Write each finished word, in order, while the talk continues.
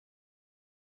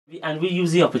And we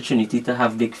use the opportunity to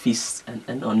have big feasts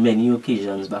and on many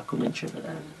occasions back home in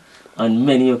Trinidad. On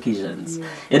many occasions. Yeah.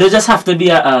 It don't just have to be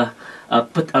a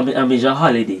major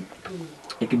holiday.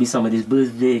 It could be somebody's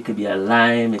birthday, it could be a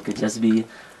lime, it could just be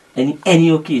any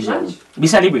occasion. We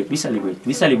celebrate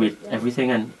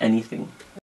everything and anything.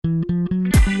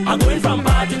 I'm going from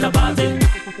party to party,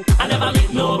 I never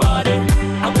meet nobody.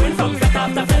 I'm going from fete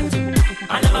after fete,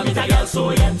 I never meet a girl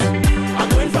so yet. I'm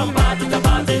going from party to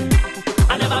party,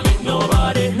 I never meet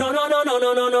nobody.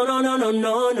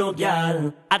 No,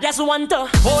 girl. I just want to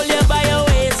hold you by your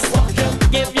waist,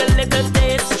 give you a little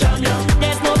taste.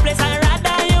 There's no place I'd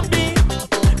rather you be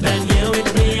than here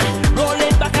with me. Roll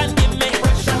it back and give me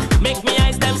pressure, make me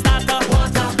eyes them start to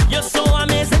water. You're so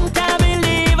amazing, can't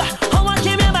believe how I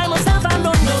came here by myself. I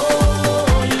don't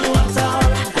know you at all.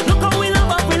 Look how we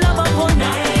love up all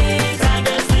night. I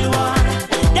guess we won.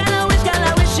 Girl,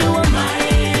 I wish you were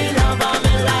my love of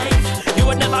my life. You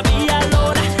would never be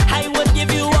alone. I would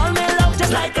give you all my love,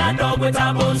 just like a dog with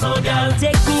a bone. So girl,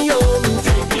 take me home,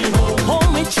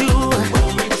 home with you.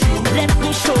 Let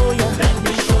me show you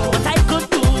what I could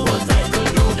do.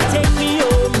 Take me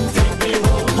home,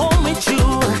 home with you.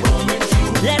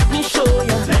 Let me show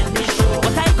you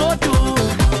what I could do.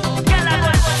 Girl, I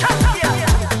was shut up.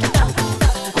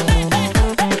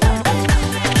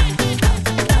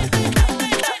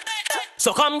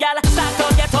 So come, girl, start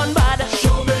to get on bad.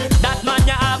 Show me that man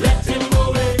you have. Let him go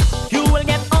away. You will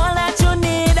get all that you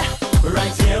need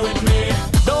right here with me.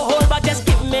 Don't hold back, just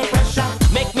give me pressure.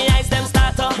 Make me eyes them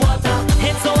start to water.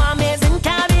 It's so amazing,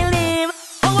 can't believe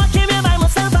how I came here by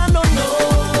myself. I don't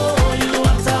know you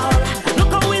at all.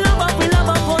 Look how we love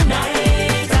up all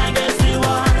night. I guess we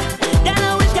won. Girl,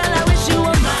 I wish you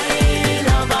were my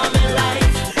love of my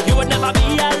life. You would never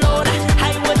be alone.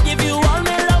 I would give you all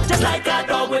my love, just like a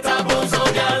dog with a bone. So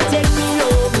girl, take me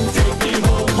home,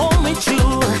 home with you.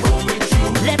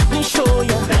 Let me show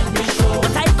you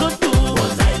what I could do.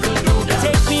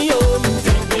 Take me home,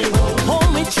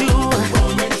 home with you.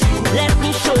 Let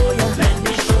me show you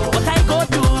what I could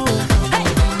do. Hey,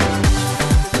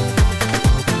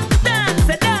 dance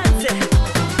it,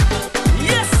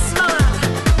 yes man,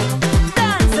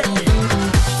 dance it.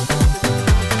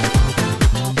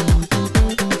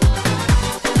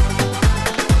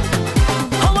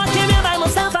 How I came here by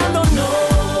myself, I don't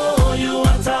know you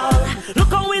at all. Look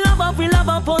how we love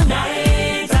up all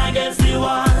night. I guess we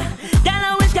won. Girl,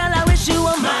 I wish you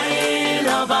were my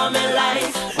love of my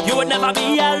life. You would never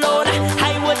be alone.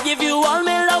 I would give you all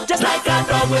my love, just like a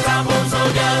dog with a bone. So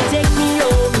girl, take me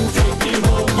home,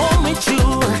 home with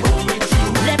you.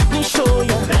 Let me show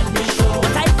you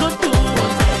what I could do.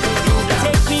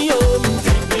 Take me home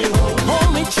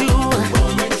with you.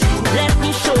 Let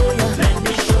me show you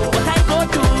what I could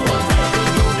do.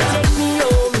 Take me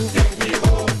home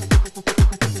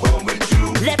with you.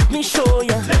 Let me show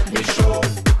you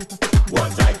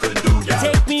what I could do.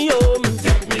 Take me home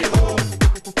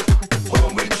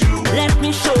with you. Let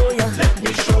me show you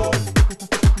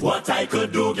what I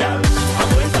could do, girl. I'm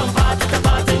going from party to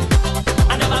party,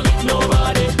 I never meet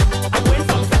nobody. I'm going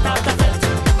from fete after fete,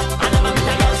 I never meet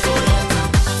a girl so yet.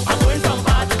 I'm going from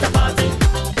party to party,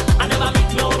 I never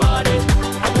meet nobody.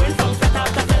 I'm going from fete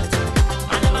after fete,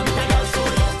 I never meet a girl so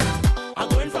yet. I'm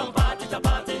going from party to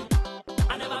party,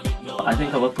 I never meet nobody. I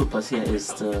think our purpose here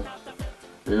is to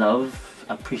love,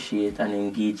 appreciate and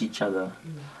engage each other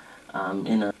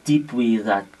in a deep way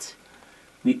that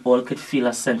we all could feel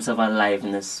a sense of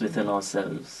aliveness within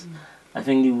ourselves. I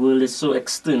think the world is so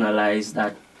externalized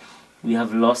that we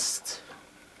have lost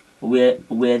where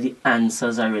the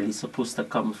answers are really supposed to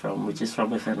come from, which is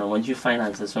from within. And once you find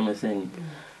answers from within,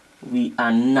 we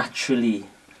are naturally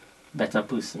better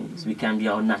persons. We can be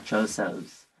our natural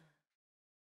selves.